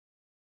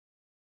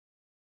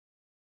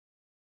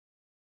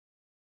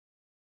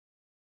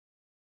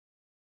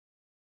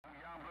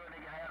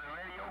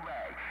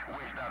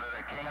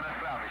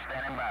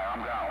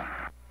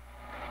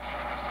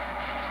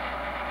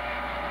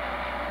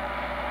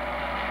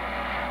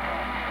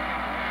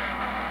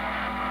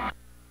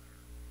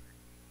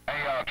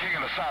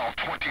South,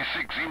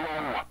 260.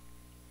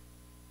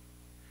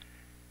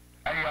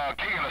 Hey,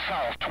 King of the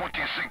South,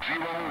 260.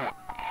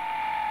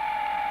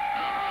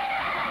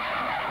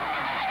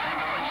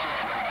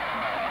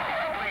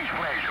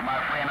 Pleasure, my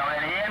friend, on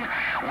that end.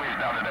 Wish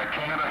Doctor, the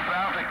King of the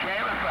South, the King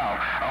of the South.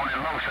 On the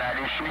low side,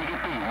 this sneaky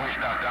thief. Wish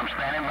Doctor, I'm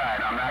standing by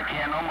it. I'm not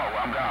king no more.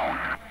 I'm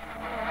gone.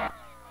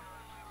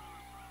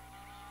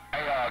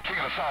 Hey, King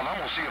of the South, I'm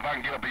gonna see if I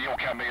can get up to your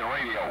Camille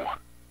radio.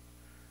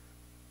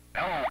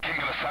 Hello, King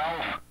of the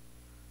South.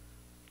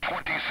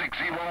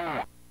 260.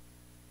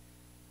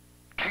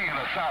 King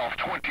of the South,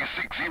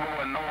 260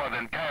 in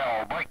Northern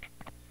Cal. Break.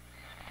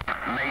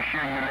 Make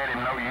sure you let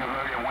him know you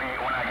heard it when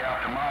I get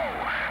off the mall.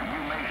 You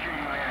make sure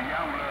you let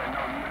young blood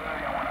know you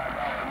heard it when I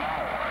get off the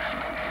mall.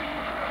 Make sure you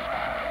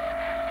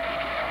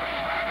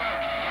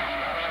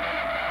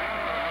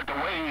the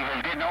wave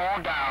is getting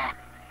on down.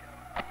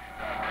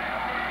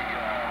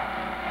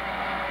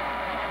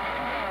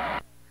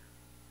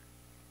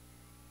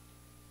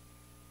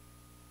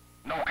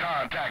 No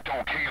contact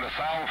on King of the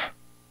South.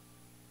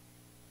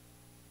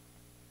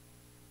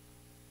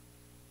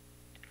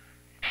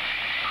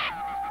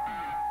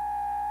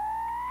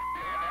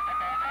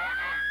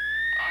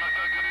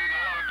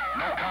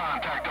 No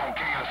contact on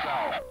King of the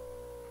South.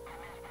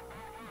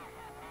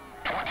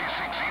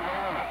 260.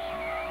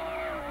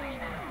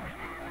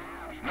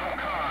 No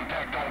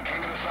contact on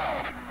King of the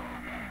South.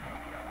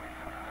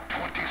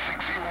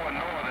 260 in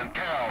Northern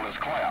Cal is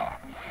clear.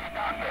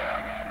 Not there.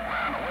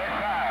 Around the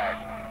west side.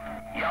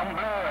 Young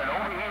blood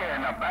over here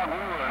in the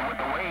backwood with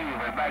the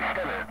wave and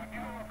backsteller.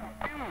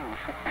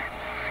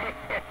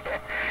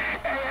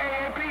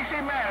 Hey, PC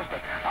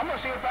Master. I'm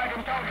gonna see if I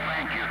can talk.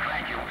 Thank you.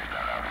 I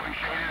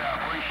appreciate it.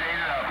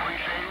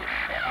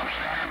 And I'm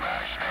standing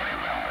by.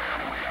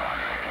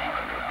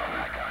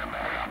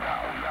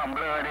 Young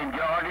blood in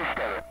Georgia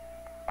State.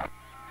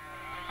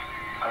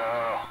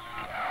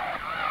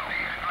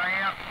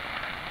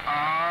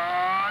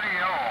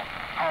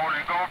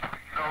 Holy Ghost.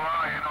 So,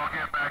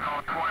 get back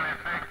on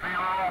 260.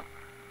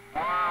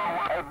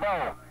 Hey,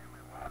 Bo.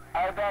 I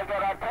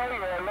tell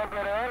you a little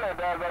bit earlier,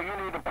 Doug, you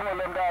need to pull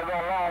them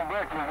doggone long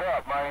britches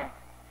up, man.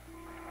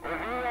 If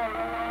you don't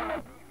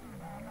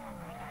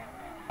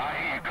I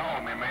hear you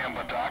calling me, man,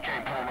 but I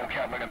can't pull no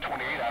Captain 28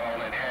 out of all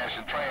that hash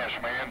and trash,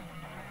 man.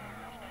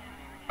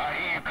 I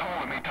hear you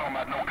calling me, talking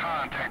about no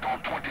contact on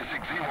 260,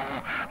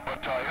 but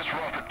it's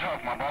rough and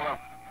tough, my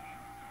brother.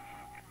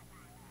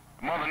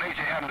 Mother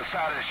Nature hadn't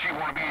decided that she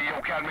want to be in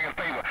your Captain a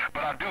favor,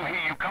 but I do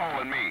hear you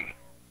calling me.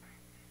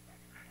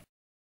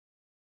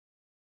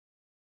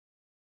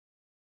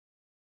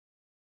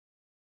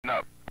 No.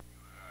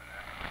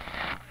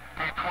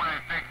 Hey, 260,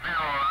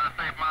 I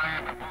say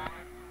Miami.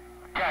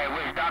 Okay,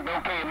 Wish Doctor,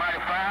 okay, mighty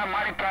fine,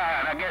 mighty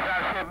kind. I guess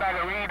I'll sit back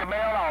and read the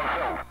mail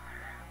also.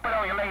 Put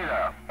on your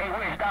laser. Hey,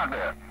 Wish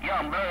Doctor,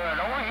 young blood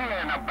over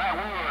here in the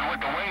backwood with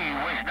the wave.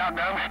 Wish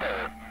Doctor, I'm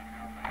stuck.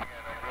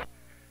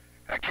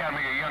 That can't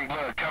make a young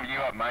blood cover you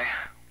up, man.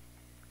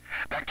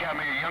 That can't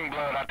make a young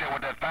blood out there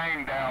with that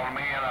thing down,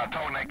 man. I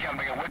told him that can't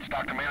make a witch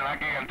doctor, man, and I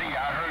guarantee you,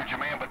 I heard you,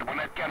 man, but when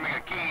that can't make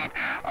a kid,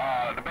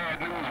 the bad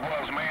news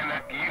was, man,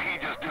 that he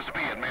just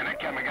disappeared, man.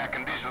 That can't make got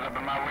conditions up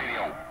in my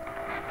radio.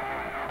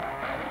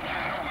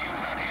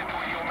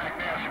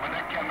 But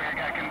that camera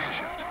got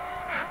conditions.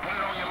 Put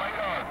it on your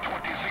later,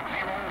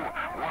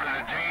 260. One of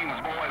the James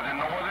boys in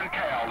Northern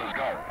Cal is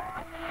gone.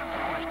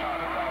 We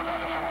started out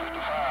at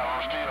 455.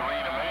 I'm still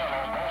reading mail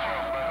on both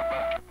of them,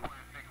 but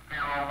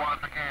 260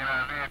 once again,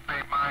 I did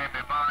say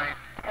Miami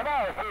Vice. Come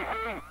on,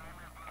 CC.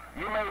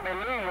 You made me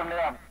leave him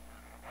there.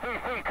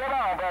 CC, come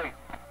on, buddy.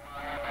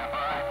 Miami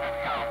Vice,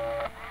 let's go.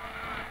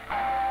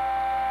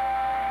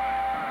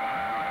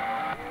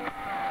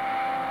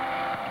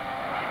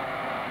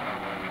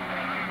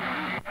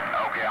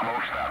 I'm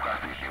gonna stop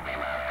because this should be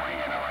my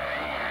friend over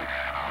here.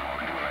 I'm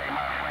gonna do like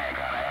my friend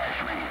gotta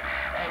ask me.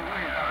 Hey,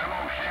 Wish Doctor, I'm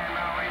gonna stand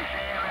out and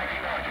stand like you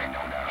know. Ain't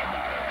no doubt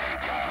about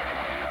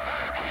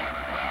it.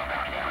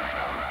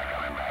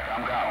 Coming back.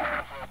 I'm gone.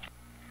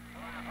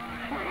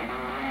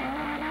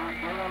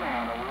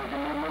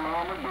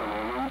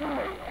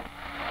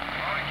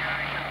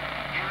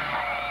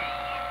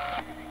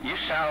 You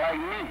sound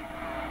like me.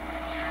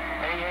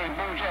 Hey,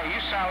 Boo J, you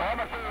sound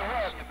like me.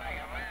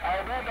 I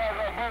bet that's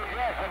a Bo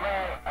Jackson,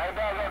 man. I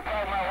bet that's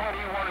talking about what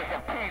he wanted some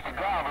peace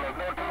gobbler.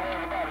 Don't do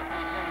anything about it,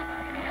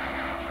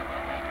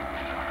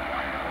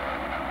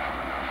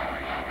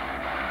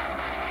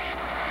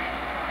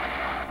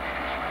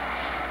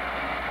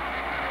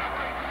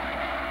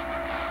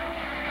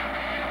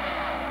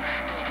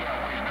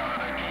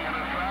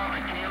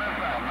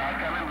 I'm not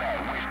coming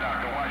back. Wish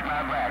Doctor, watch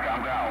my back.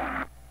 I'm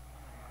gone.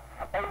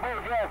 Hey, Bo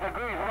Jackson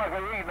agrees with us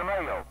reading the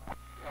mail.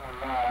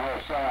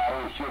 West side,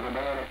 old sugar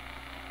daddy.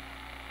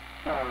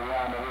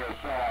 Around the real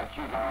side,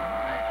 chicken. No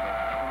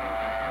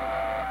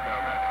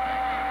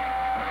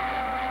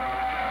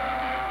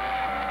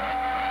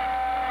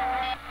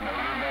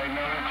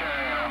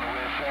return on the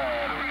west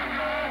side. We gonna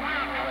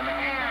do it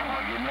again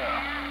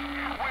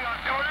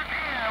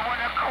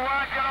when the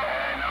Kawhi get up.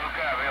 No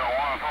copy on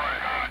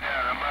 146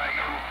 down in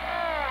Bayou.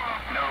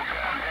 No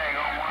contact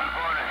on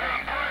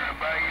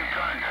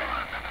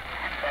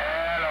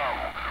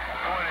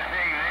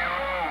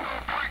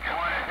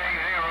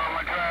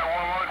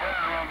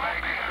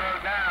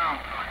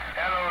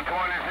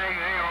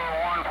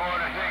 146.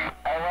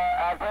 Hey, well,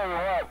 I'll tell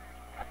you what.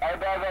 Hey,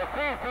 there's a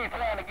CC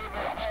trying to give me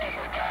a thing.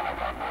 He's trying to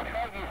run with it.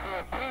 Maggie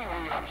said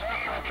Pee-wee. I'm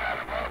still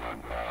trying to run with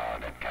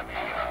it. That can be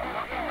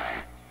monkey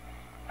man.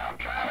 I'm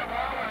trying to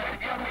run with it.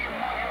 Give me a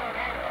monkey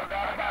over here.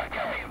 That's about to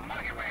give me a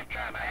monkey man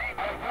trying to hang.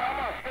 Hey, well, I'm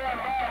going to stand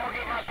by. I'm going to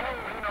get my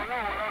toes in the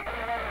road. Don't tell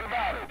nobody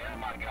about it.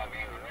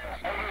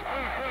 Hey, you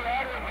CC,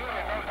 I didn't get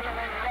it. Don't tell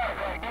nobody about it.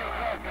 Don't get it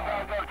right, because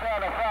I'm going to try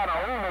to find a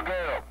Hoover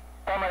girl.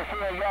 Somebody she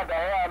ain't got the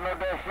hair. I know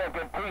that shit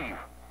can teeth.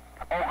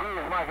 Oh,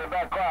 Grease Monkey,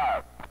 back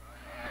quiet.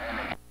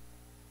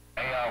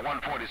 Hey,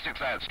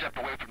 146, I had stepped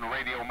away from the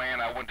radio, man.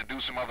 I went to do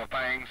some other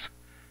things.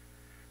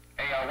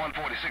 Hey,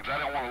 146, I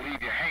didn't want to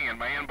leave you hanging,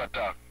 man, but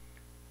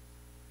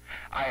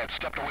I had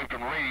stepped away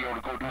from the radio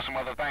to go do some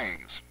other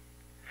things.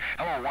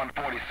 Hello,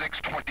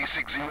 146,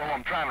 260,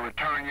 I'm trying to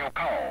return your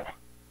call.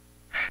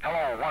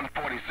 Hello,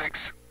 146,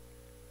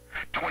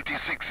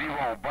 260,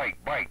 break.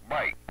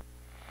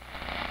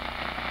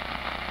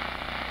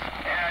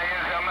 Yeah,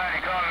 here's somebody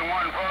calling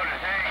 146.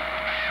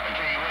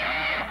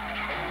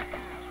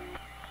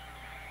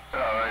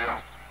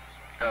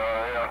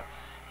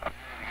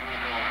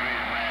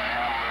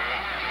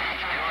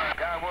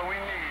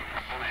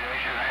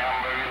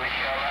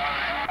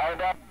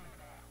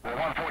 Well,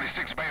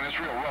 146, man, it's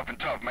real rough and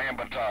tough, man,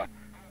 but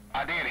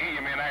I did hear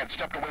you, man. I had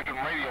stepped away from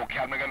the radio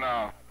cabinet, and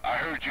I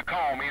heard you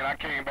call me, and I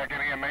came back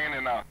in here, man,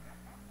 and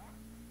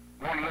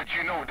wanted to let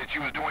you know that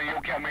you was doing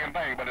your cabinet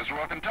thing, but it's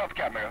rough and tough,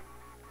 cabinet.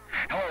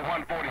 Hello,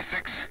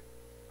 146,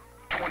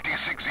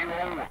 260.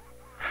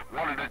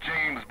 One of the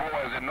James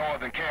boys in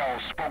Northern Cal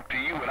spoke to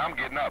you, and I'm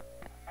getting up.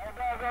 Hey,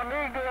 doggone,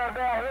 these girls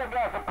down here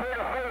got some pretty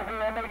faces,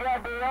 and they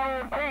got their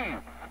own teeth.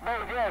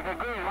 No Jackson,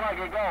 Grease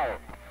Monkey, gone.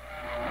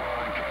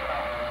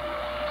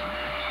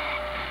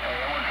 Hey,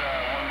 I'm going to try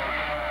one more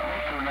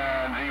time.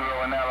 290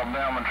 in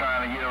Alabama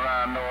trying to get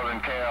around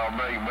Northern Cal.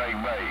 Break.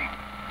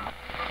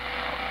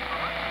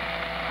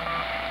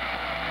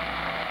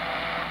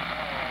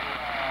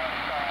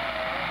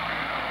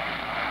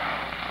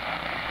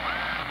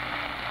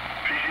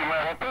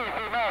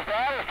 PC Master,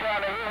 I was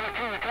trying to hear what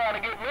you were trying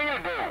to get me to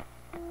do.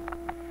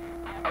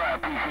 All right,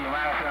 PC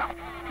Master.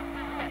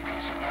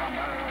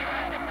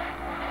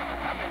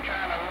 I've been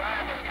trying to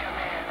ride this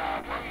Camille.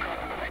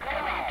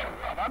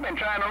 I've been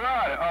trying to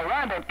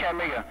ride that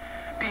Camille.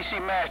 PC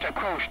Master,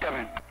 Crow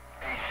stepping.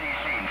 Hey,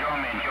 CC,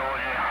 Drummond,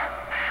 Georgia.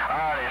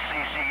 All right,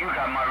 CC, you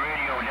got my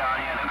radio down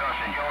here in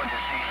Augusta, Georgia,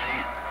 CC.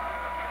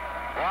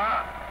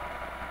 What?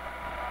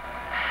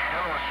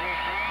 Hello,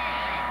 CC.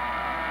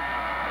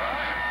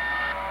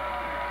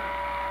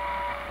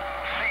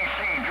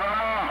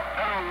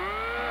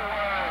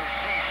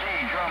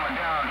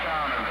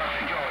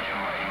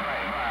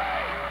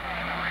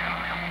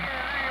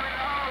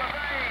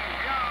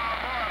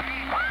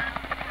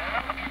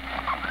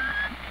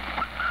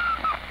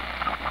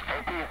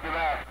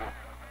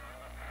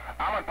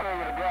 I'm gonna tell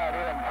you the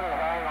goddamn truth,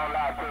 I ain't gonna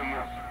lie to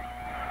you.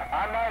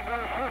 I'm not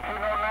gonna shoot you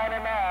no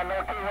 99, no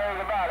two ways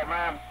about it,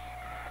 man.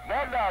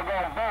 That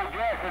doggone Bo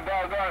Jackson,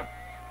 doggone.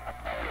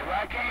 If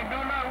I can't do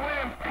nothing with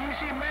him,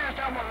 PC Master,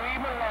 I'm gonna leave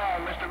him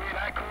alone, Mr. Reed.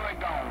 I could have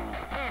gone.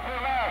 PC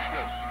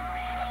Master,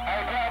 I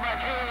tell my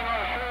you ain't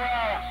gonna show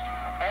out,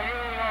 and you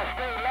ain't gonna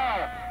stay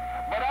long.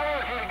 But I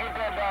want you to get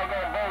that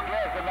doggone Bo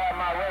Jackson out of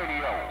my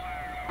radio.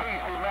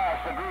 PC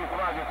Master, Grease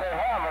Monkey, say,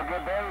 have a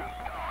good day.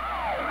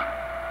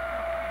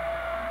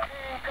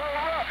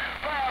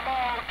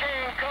 Fireball,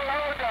 King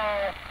Colodo.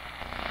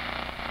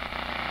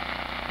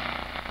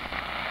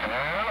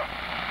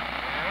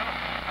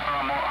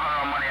 Hello,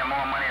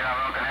 more money down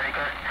around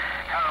Connecticut.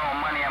 Hello,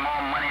 money and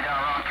more money down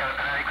around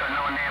Connecticut.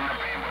 No name, no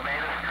pay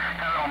Barbados.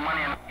 Hello,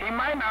 money. He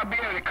might not be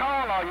able to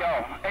call on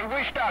y'all. Hey,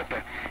 Witch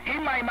Doctor, he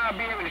might not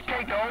be able to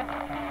take the oath.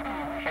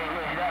 Hey,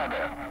 Witch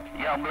Doctor,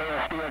 young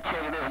blood still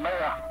checking this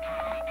mail.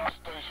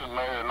 Station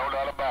mayor, no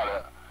doubt about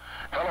it.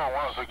 Hello,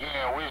 once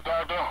again, Witch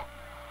Doctor.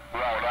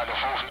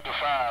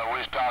 Rev.Dr.455,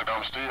 Witch Doctor,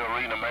 I'm still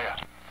reading the mail.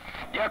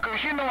 Yeah, 'cause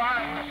you know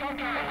sometimes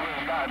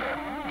Witch Doctor,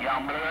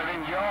 young blood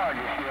in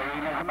Georgia still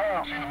reading his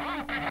mail.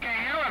 Can't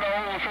hear the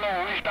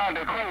overflow, Witch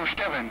Doctor, Crow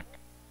stepping.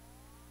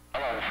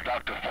 Hello,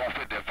 Dr.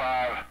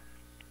 455.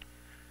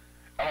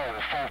 Hello,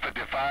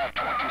 455,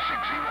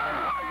 260.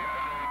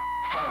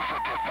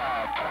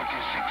 455,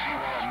 260,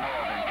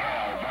 Northern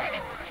Cal,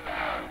 right?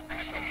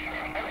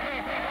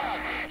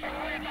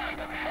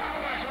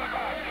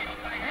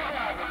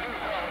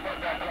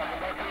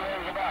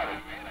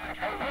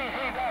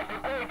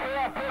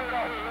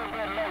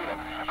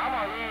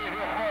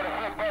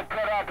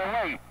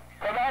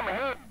 Cause I'm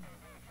here.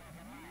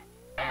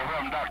 Hey,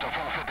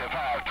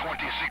 Rev.Dr.455,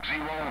 260.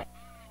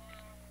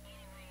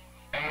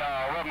 Hey,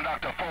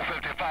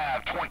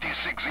 Rev.Dr.455,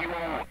 260.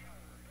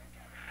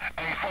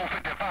 Hey,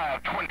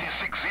 455,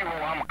 260,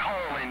 I'm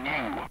calling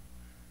you.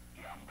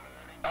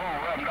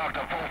 Hello,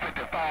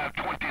 Rev.Dr.455,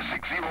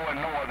 260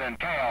 in Northern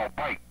Cal,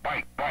 break.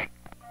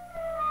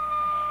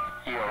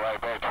 Yeah, right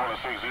back,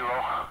 260.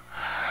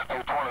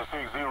 Hey,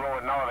 260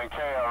 in Northern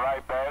Cal,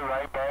 right back on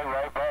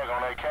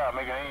that Cal,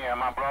 making in.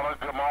 My brother,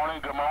 good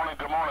morning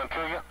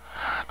to you.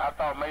 I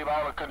thought maybe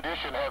all the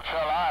condition had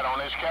fell out on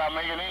this cow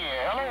making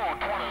in. Hello,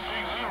 260,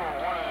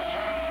 one of the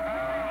James.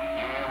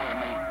 Yeah, it was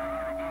me.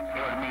 It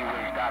was me,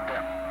 Witch Doctor.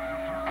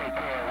 Take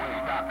care of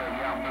Witch Doctor,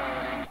 young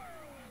blood.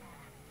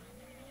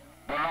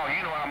 Well, no,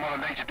 you know how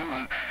Mother Nature do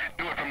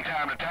it from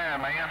time to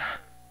time, man.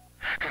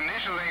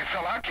 Conditions ain't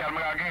fell out,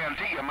 Catamount, I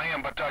guarantee you, man,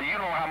 but you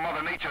know how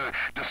Mother Nature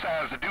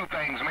decides to do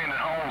things, man, in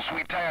her own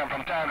sweet time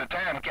from time to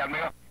time,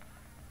 Catamount.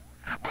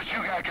 But you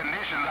got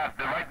conditions out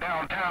there right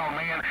downtown,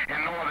 man,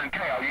 in northern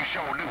Cal, you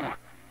sure do.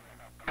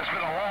 It's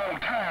been a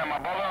long time, my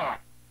brother.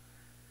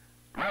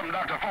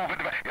 Rev.Dr.455,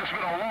 it's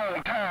been a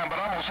long time, but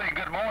I'm going to say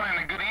good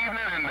morning and good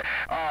evening and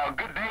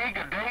good day,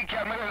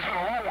 Catamount. It's been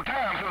a long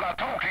time since I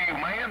talked to you,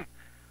 man.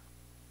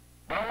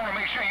 But I want to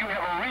make sure you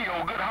have a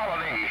real good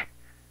holiday.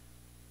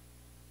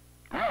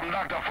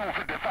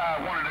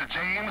 Rev.Dr.455, one of the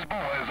James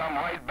boys. I'm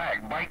right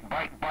back. Bite,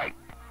 bite, bite.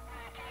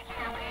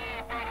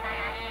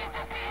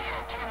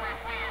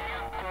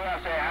 I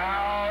say,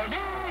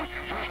 howdy,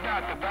 Witch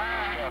Doctor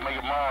Bye. Yeah,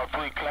 make them all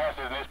 3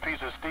 classes in this piece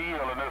of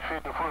steel and this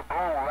 50-foot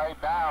boom right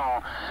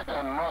down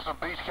in Muscle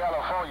Beach,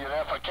 California.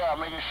 That's for Cal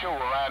making sure,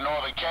 right,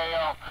 northern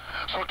Cal.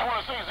 So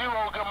 260,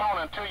 good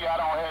morning to you. I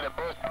don't have the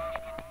best.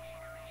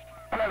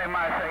 Tell him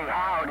I say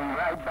howdy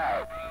right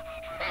back.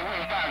 Hey,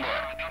 Witch Doctor,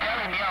 tell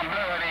him young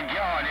blood in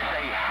Georgia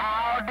say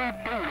howdy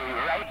doody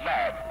right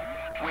back.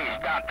 Witch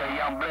Doctor,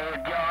 young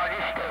blood,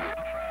 Georgia State.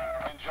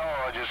 And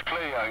George is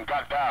clear and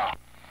got down.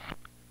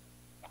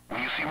 Well,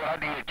 you see what I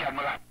did,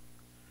 Catamount?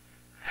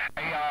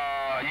 Hey,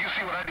 you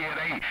see what I did,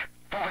 hey,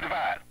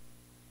 455.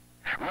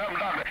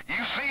 Rev.Dr.,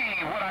 you see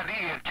what I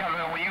did,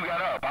 Catamount, when you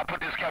got up. I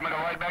put this Catamount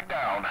right back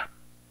down.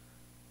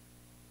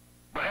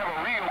 But have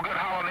a real good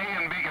holiday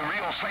and be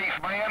real safe,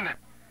 man.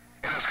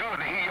 And it's good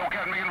to hear your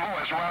Catamount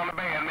voice around the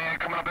band, man,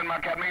 coming up in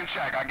my Catamount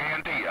shack, I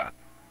guarantee you.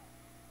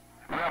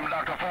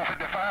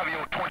 Rev.Dr.455,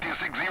 your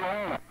 260,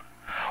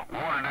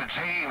 one of the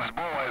James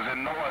boys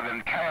in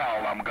northern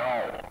Cal, I'm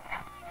gone.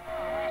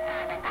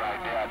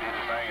 Right there, I did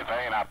the same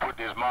thing. I put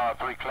this Mod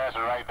 3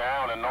 classes right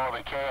down in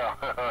northern Cal.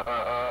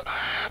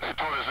 260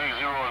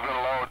 has been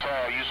a long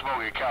time. You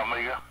smoking, Cal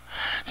Mega.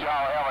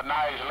 Y'all have a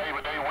nice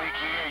Labor Day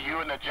weekend,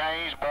 you and the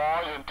James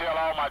boys, and tell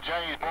all my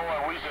James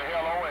boys we say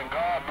hello and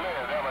God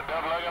bless. Have a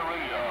double like a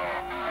real.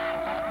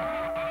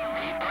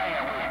 He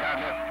playing, Witch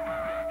Doctor.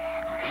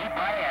 He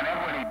playing,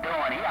 that's what he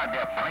doing. He out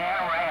there playing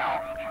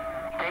around.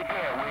 Take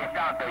care, Witch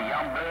Doctor,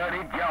 young blood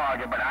in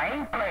Georgia, but I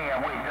ain't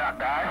playing, Witch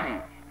Doctor, I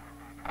see.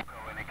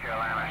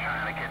 Carolina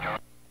trying to get your...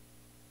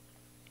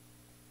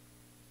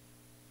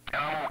 And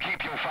I'm going to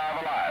keep your 5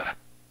 alive.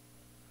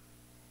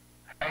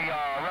 Hey,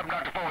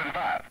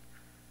 Rev.Dr.455,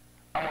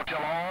 I'm going to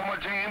tell all my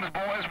James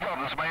boys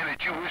brothers, man, that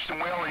you wished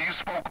them well and you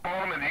spoke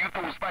upon them and you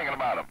was thinking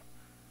about them.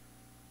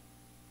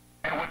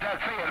 And with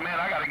that said, man,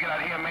 I got to get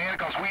out of here, man,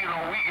 because we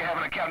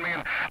having a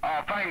Catamount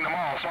thing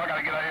tomorrow, so I got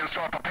to get out here and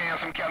start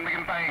preparing some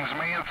Catamount things,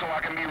 man, so I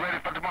can be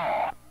ready for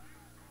tomorrow.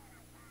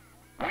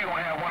 We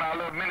going to have one of our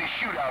little mini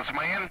shootouts,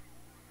 man.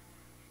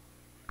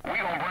 We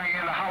gonna bring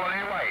in the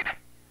holiday right.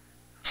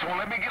 So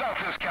let me get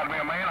off this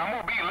Catamount, man. I'm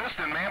gonna be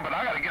listening, man, but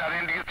I gotta get out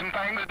in to get some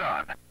things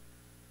done.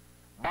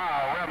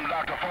 Bye,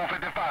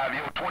 Rev.Dr.455,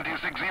 your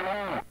 260,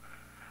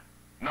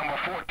 number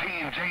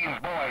 14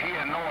 James boy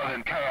here in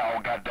northern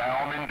Cal got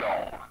down and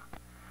gone.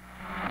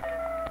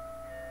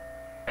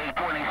 Hey,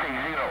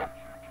 260,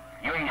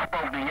 you ain't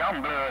spoke to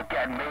young blood,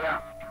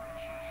 Catamount.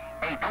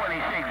 Hey,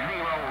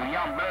 260,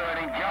 young blood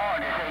in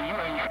Georgia say you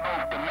ain't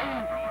spoke to me.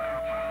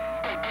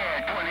 Take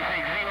care,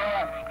 260.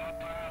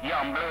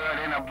 Young blood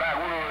in the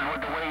backwoods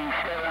with the wave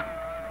setter.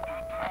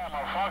 Have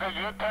a funky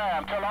good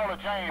time. Tell all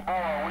the James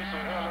boys we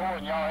say hello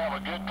and y'all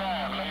have a good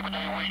time. Labor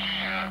Day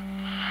weekend.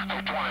 So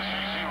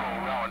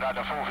 260 round out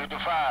to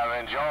 455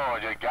 in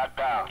Georgia. Got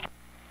down.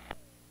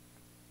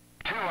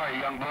 Too right,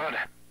 young blood.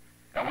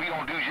 And we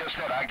gonna do just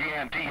that, I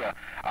guarantee you.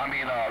 I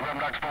mean,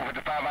 Rev.Dr.455,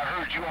 I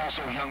heard you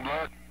also, young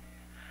blood.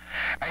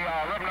 Hey,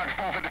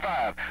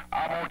 Rev.Dr.455,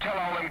 I'm gonna tell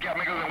all them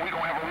Catamounters and we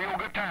gonna have a real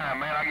good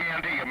time, man. I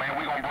guarantee you, man.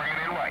 We gonna bring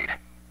it in right.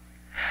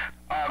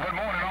 Good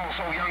morning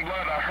also, young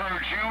blood. I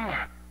heard you.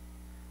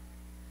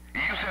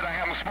 You said I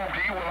haven't spoke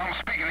to you. Well, I'm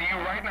speaking to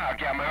you right now,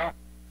 Catamount.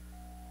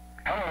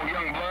 Hello,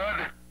 young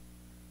blood.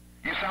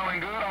 You sounding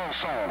good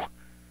also.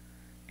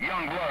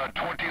 Young blood,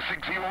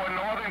 260 in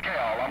northern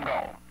Cal. I'm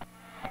gone.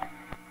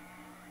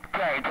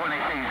 Okay, 260.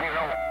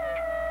 All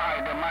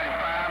right, the mighty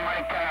fine,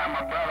 mighty kind,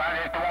 my brother.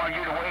 I just wanted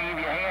you to wave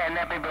your hand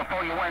at me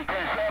before you went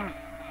 10-7.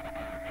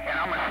 And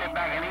I'm going to sit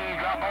back and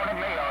eavesdrop on the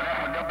mail. That's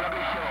for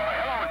WW Shore.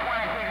 Hello,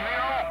 260.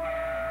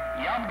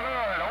 Young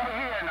blood,